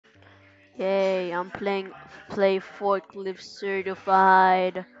Yay, I'm play forklift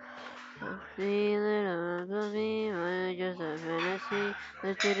certified. Feeling of me, just a fantasy.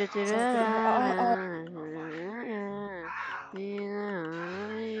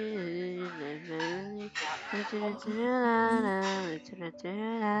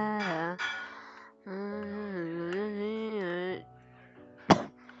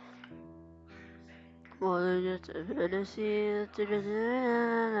 More than just a fantasy.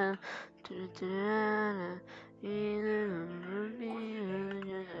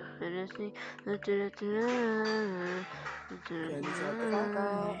 Can you shut the fuck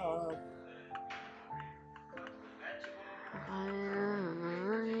up?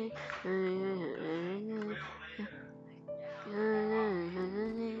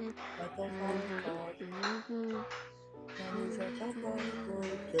 Shut the fuck up. Can you shut the fuck up?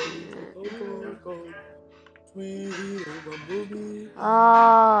 Can you shut the fuck up? Sweet little bumblebee.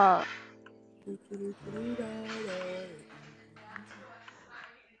 Ah,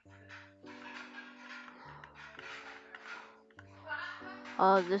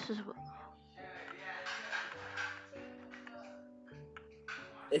 oh, this is.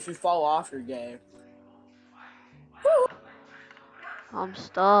 If you fall off, you're gay. I'm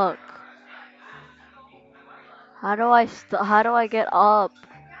stuck. How do I get up?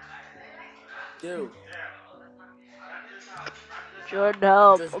 Dude, Jordan,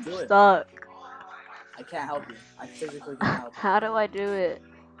 help! just I'm do it. stuck. I can't help you. I physically can't help you. How do I do it?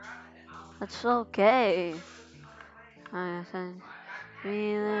 That's okay. I said,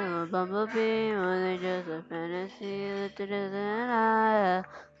 "Sweet little bumblebee, more than just a fantasy."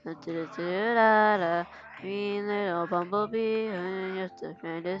 Sweet little bumblebee, more than just a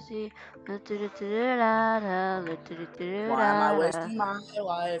fantasy. Why am I wasting my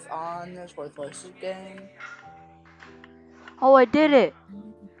life on this worthless game? Oh, I did it!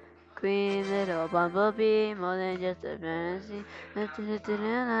 Queen little bumblebee, more than just a fantasy.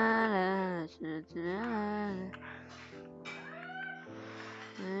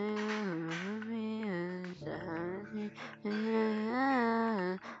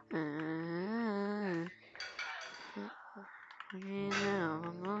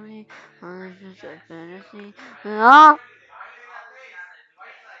 Ah!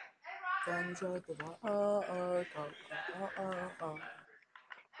 Can you shut the fuck up?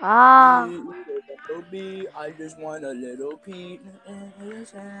 Ah! Sweet little bumblebee, I just want a little peanut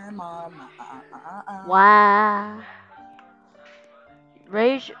in my mouth. Wow.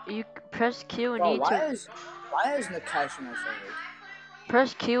 You press Q and Bro, E to why is Nikesh my favorite?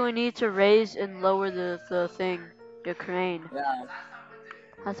 press Q and E to raise and lower the thing, your crane. Yeah,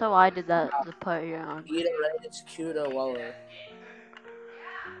 That's how I did that no, the part you're on. E to raise, Q to lower.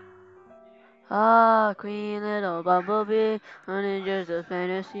 Ah, queen little bumblebee, only just a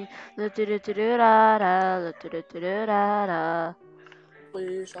fantasy. La-da-da-da-da-da,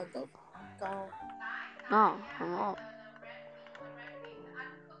 Please shut the fuck up. no, I won't.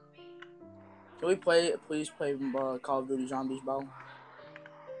 Can we please play Call of Duty Zombies, bro?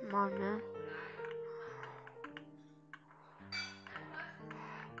 Come on, man.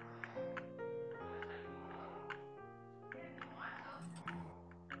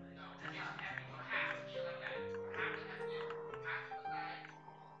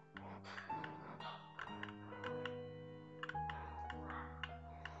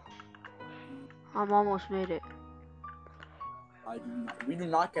 I'm almost made it. I do not. We do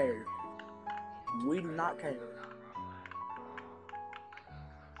not care. We do not care.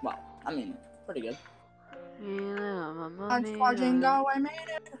 Well, I mean, pretty good. Queen little I'm bumblebee, charging. Go, I made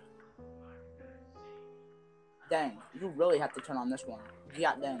it. Dang, you really have to turn on this one.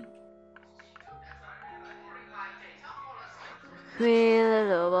 Yeah, dang. queen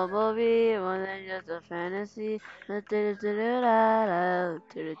little bumblebee, more than just a fantasy. La-da-da-da-da-da,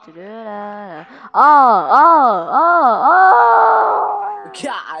 la-da-da-da-da-da. Oh, oh, oh, oh!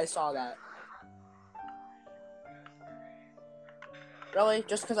 Yeah, I saw that. Really?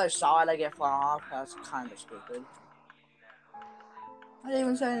 Just because I saw it, I get flung off? That's kind of stupid. I didn't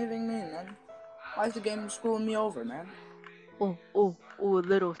even say anything mean, man. Why is the game screwing me over, man? Oh, oh, oh, a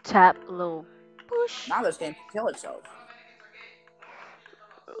little tap, a little push. Now this game can kill itself.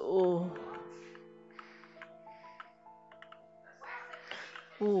 Oh,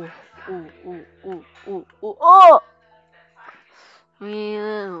 oh, oh, oh, oh, oh, oh, oh! We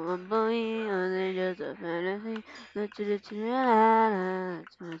little bumblebee, more than just a fantasy.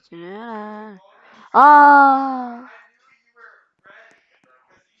 Ah!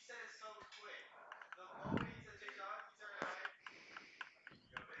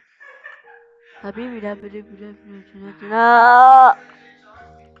 Habibi dabba dabba dabba dabba.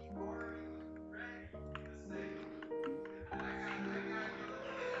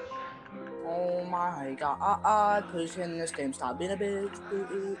 my god, please in this game, stop being a bitch,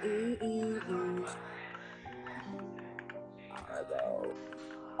 please. Alright, bro.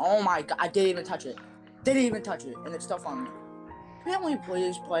 Oh my god, I didn't even touch it. Didn't even touch it, and it's still on me. Can we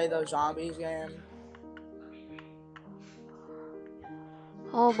please play the zombies game?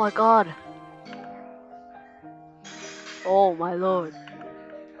 Oh my god. Oh my lord.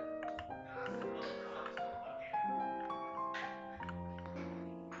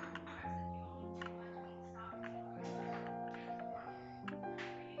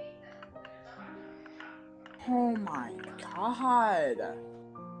 Oh my god.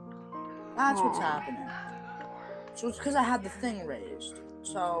 That's what's Oh. happening. So it's because I had the thing raised.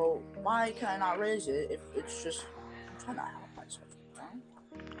 So why can I not raise it if it's just... I'm trying to help myself, you know?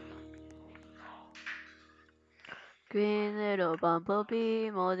 Green little bumblebee,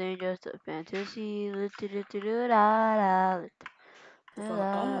 more than just a fantasy.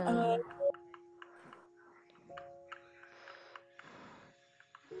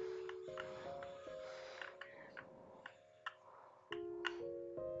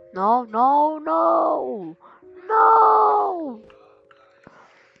 No, no, no! No!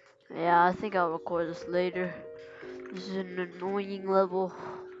 Yeah, I think I'll record this later. This is an annoying level.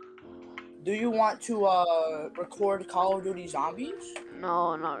 Do you want to record Call of Duty Zombies?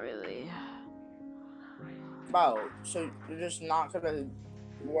 No, not really. Bro, so you're just not gonna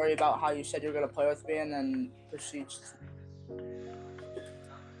worry about how you said you're gonna play with me and then proceed to...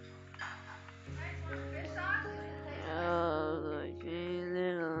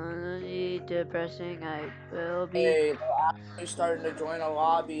 Depressing, I will be. Hey, we're starting to join a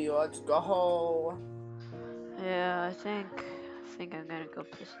lobby. Let's go. Yeah, I think I'm gonna go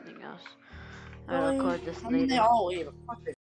play something else. I'll Really? record this I mean, they later. all leave. Fuck this